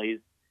families.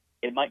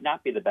 It might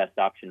not be the best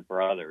option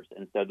for others.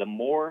 And so the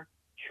more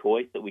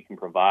choice that we can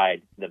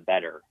provide, the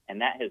better.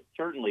 And that has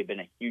certainly been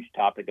a huge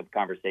topic of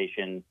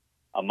conversation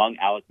among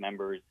ALEC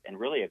members and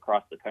really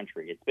across the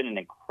country. It's been an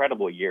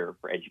incredible year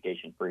for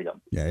education freedom.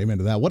 Yeah, amen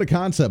to that. What a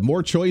concept.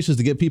 More choices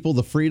to give people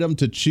the freedom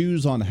to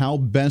choose on how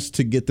best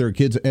to get their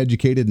kids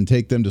educated and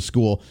take them to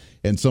school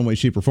in some way,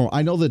 shape, or form.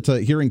 I know that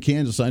here in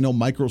Kansas, I know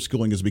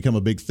microschooling has become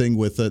a big thing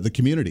with the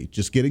community,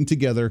 just getting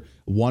together,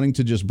 wanting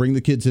to just bring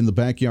the kids in the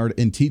backyard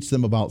and teach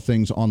them about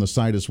things on the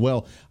side as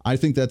well. I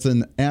think that's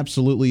an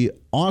absolutely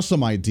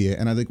awesome idea,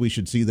 and I think we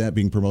should see that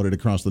being promoted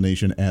across the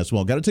nation as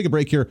well. Got to take a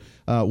break here.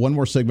 One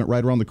more segment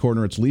right around the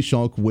corner. It's Lee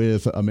Shalk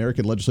with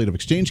American Legislative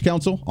Exchange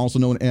Council, also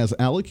known as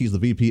ALEC. He's the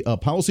VP of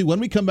Policy. When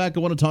we come back,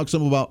 I want to talk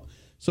some about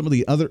some of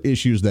the other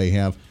issues they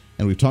have,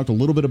 and we've talked a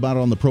little bit about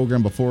it on the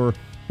program before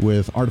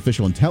with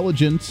artificial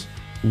intelligence,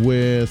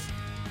 with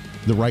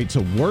the right to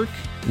work.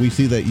 We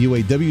see that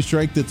UAW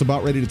strike that's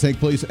about ready to take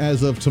place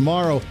as of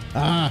tomorrow.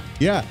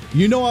 Yeah,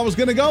 you know I was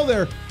going to go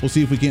there. We'll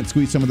see if we can't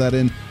squeeze some of that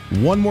in.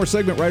 One more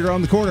segment right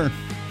around the corner.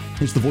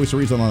 It's the Voice of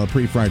Reason on a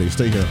pre-Friday.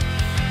 Stay here.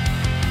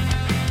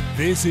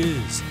 This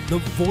is the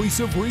Voice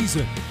of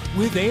Reason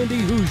with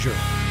Andy Hoosier.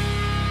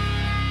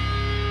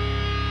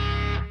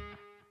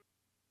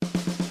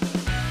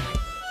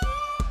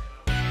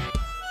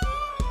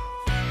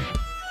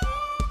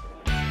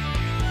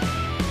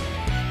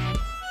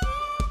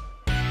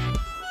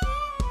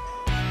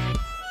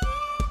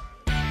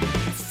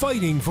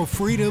 Fighting for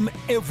freedom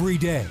every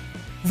day.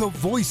 The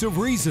Voice of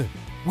Reason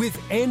with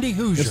Andy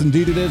Hoosier. Yes,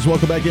 indeed it is.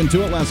 Welcome back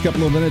into it. Last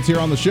couple of minutes here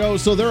on the show.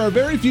 So there are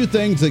very few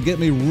things that get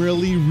me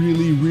really,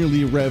 really,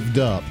 really revved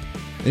up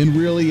and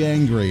really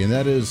angry, and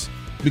that is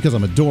because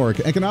I'm a dork.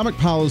 Economic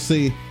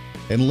policy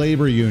and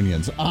labor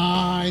unions.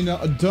 I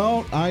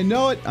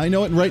know it.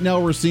 And right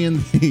now we're seeing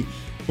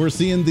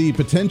the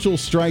potential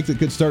strike that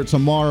could start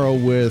tomorrow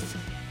with,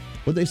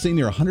 what they say,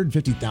 near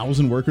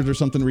 150,000 workers or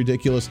something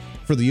ridiculous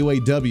for the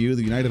UAW,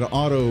 the United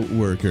Auto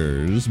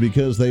Workers,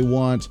 because they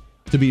want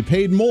to be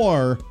paid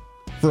more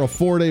for a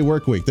 4-day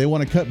work week. They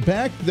want to cut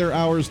back their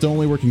hours to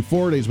only working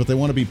 4 days, but they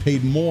want to be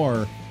paid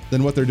more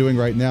than what they're doing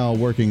right now,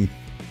 working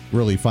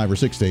really 5 or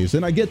 6 days.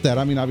 And I get that.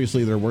 I mean,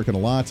 obviously they're working a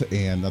lot,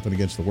 and nothing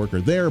against the worker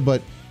there,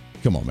 but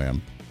come on,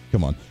 man.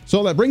 Come on.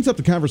 So that brings up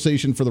the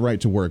conversation for the right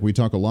to work. We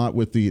talk a lot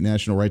with the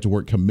National Right to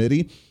Work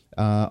Committee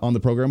on the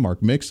program,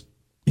 Mark Mix.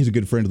 He's a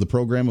good friend of the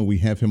program, and we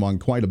have him on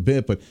quite a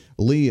bit. But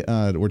Lee,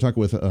 we're talking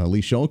with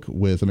Lee Shalk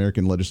with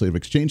American Legislative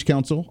Exchange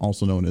Council,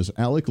 also known as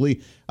ALEC.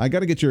 Lee, I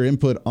got to get your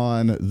input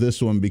on this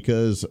one,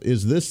 because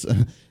is this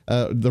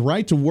the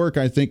right to work,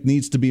 I think,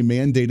 needs to be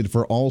mandated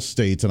for all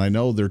states. And I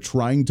know they're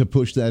trying to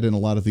push that in a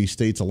lot of these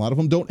states. A lot of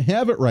them don't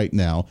have it right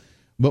now,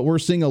 but we're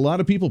seeing a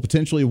lot of people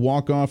potentially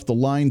walk off the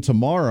line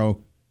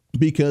tomorrow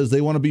because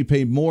they want to be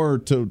paid more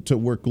to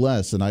work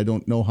less. And I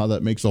don't know how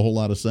that makes a whole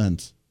lot of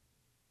sense.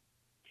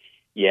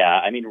 Yeah,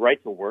 I mean,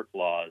 right to work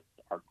laws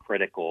are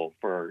critical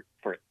for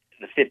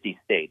the 50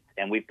 states,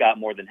 and we've got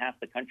more than half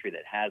the country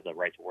that has a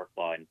right to work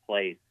law in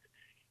place.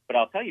 But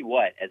I'll tell you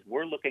what, as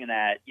we're looking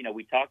at,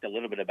 we talked a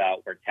little bit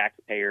about where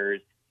taxpayers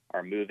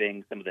are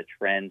moving, some of the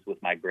trends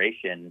with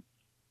migration,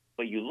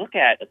 but you look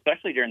at,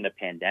 especially during the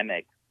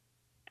pandemic,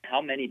 how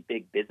many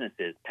big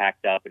businesses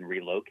packed up and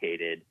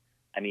relocated.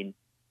 I mean,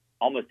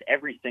 almost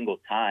every single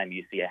time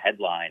you see a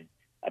headline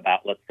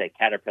about, let's say,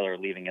 Caterpillar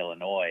leaving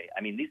Illinois.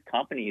 I mean, these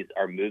companies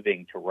are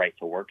moving to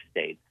right-to-work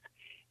states.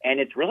 And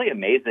it's really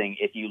amazing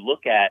if you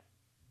look at,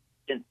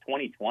 since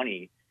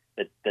 2020,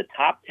 the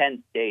top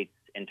 10 states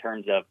in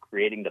terms of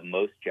creating the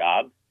most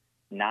jobs,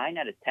 9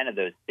 out of 10 of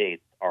those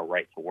states are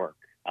right-to-work.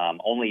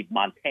 Only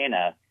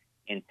Montana,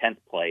 in 10th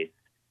place,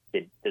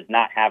 does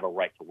not have a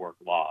right-to-work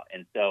law.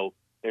 And so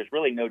there's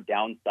really no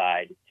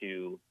downside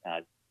to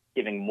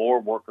giving more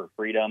worker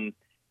freedom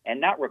and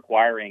not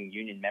requiring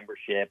union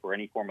membership or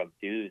any form of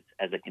dues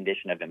as a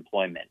condition of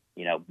employment.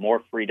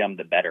 More freedom,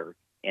 the better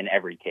in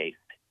every case.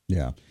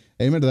 Yeah.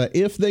 Amen to that.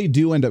 If they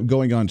do end up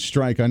going on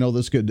strike, I know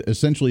this could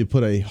essentially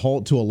put a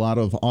halt to a lot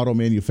of auto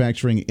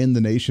manufacturing in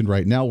the nation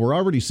right now. We're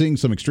already seeing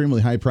some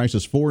extremely high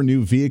prices for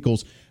new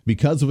vehicles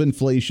because of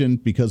inflation,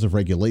 because of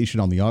regulation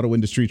on the auto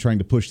industry, trying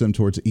to push them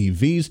towards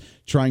EVs,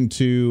 trying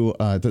to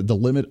the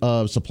limit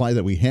of supply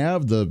that we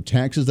have, the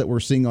taxes that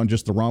we're seeing on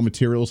just the raw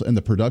materials and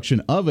the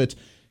production of it.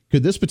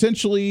 Could this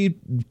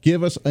potentially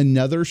give us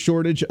another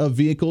shortage of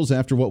vehicles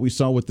after what we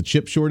saw with the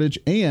chip shortage?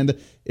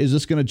 And is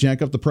this going to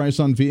jack up the price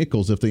on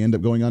vehicles if they end up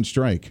going on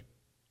strike?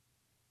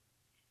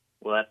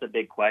 Well, that's a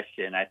big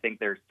question. I think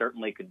there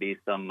certainly could be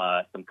some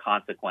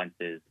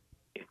consequences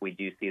if we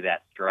do see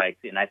that strike,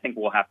 and I think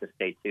we'll have to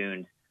stay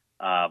tuned.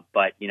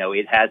 But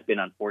it has been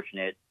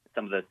unfortunate,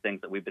 some of those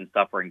things that we've been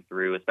suffering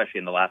through, especially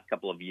in the last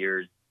couple of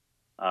years.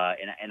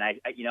 And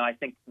I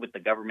think with the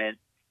government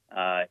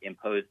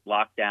imposed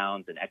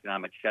lockdowns and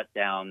economic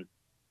shutdowns,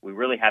 we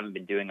really haven't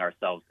been doing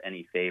ourselves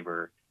any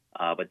favor.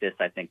 But this,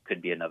 I think,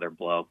 could be another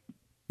blow.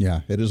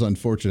 Yeah, it is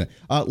unfortunate.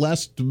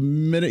 Last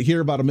minute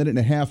here, about a minute and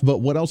a half, but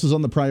what else is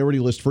on the priority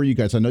list for you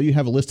guys? I know you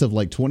have a list of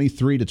like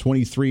 23 to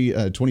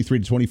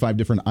 25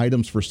 different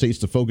items for states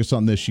to focus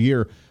on this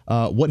year.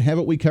 What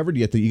haven't we covered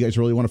yet that you guys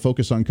really want to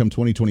focus on come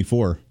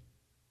 2024?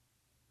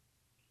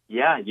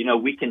 Yeah,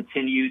 we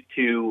continue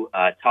to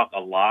talk a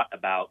lot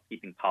about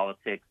keeping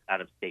politics out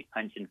of state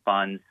pension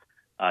funds.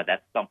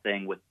 That's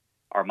something with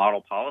our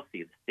model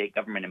policy, the State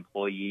Government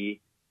Employee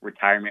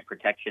Retirement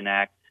Protection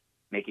Act,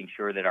 making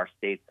sure that our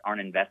states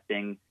aren't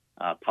investing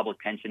public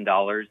pension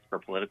dollars for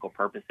political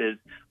purposes.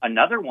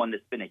 Another one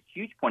that's been a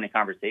huge point of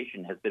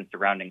conversation has been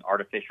surrounding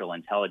artificial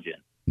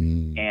intelligence.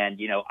 And,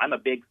 I'm a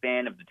big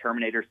fan of the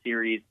Terminator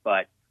series,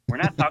 but we're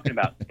not talking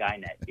about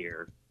Skynet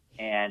here.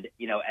 And,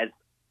 as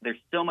there's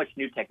so much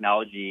new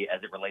technology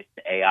as it relates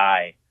to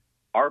AI,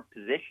 our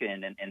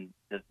position and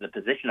the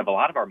position of a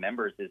lot of our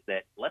members is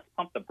that let's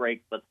pump the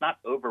brakes. Let's not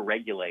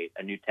over-regulate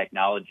a new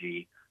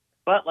technology,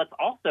 but let's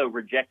also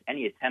reject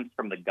any attempts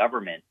from the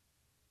government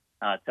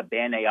to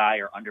ban AI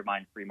or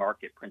undermine free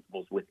market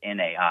principles within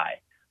AI.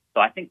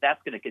 So I think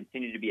that's going to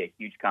continue to be a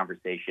huge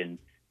conversation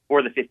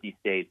for the 50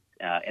 states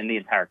and the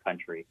entire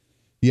country.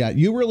 Yeah,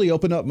 you really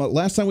opened up.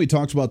 Last time we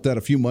talked about that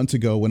a few months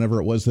ago, whenever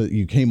it was that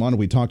you came on and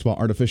we talked about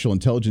artificial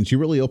intelligence, you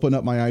really opened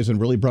up my eyes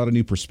and really brought a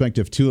new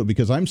perspective to it,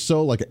 because I'm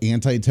so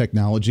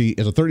anti-technology.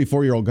 As a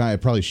 34-year-old guy, I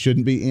probably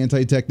shouldn't be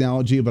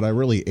anti-technology, but I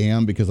really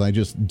am, because I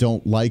just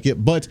don't like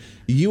it. But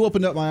you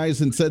opened up my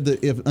eyes and said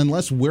that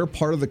unless we're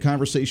part of the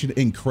conversation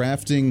in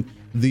crafting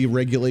the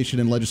regulation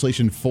and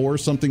legislation for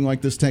something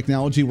like this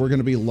technology, we're going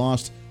to be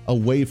lost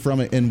away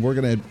from it, and we're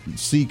going to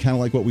see kind of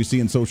like what we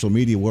see in social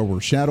media, where we're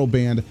shadow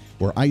banned,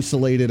 we're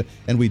isolated,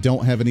 and we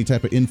don't have any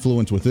type of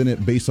influence within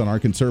it based on our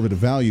conservative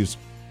values.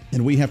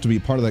 And we have to be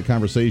part of that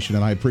conversation,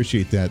 and I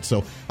appreciate that.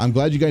 So I'm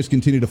glad you guys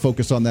continue to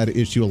focus on that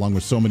issue, along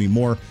with so many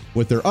more,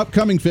 with their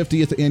upcoming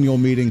 50th annual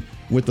meeting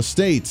with the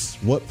states.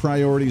 What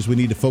priorities we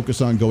need to focus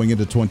on going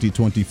into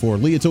 2024.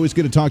 Lee, it's always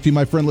good to talk to you,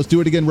 my friend. Let's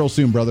do it again real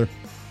soon, brother.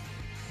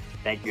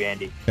 Thank you,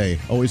 Andy. Hey,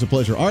 always a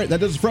pleasure. All right, that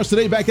does it for us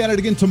today. Back at it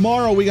again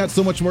tomorrow. We got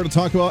so much more to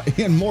talk about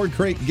and more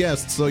great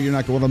guests, so you're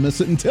not going to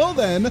miss it. Until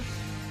then,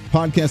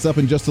 podcast up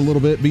in just a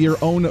little bit. Be your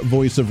own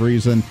voice of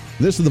reason.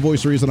 This is the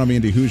Voice of Reason. I'm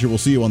Andy Hoosier. We'll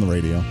see you on the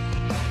radio.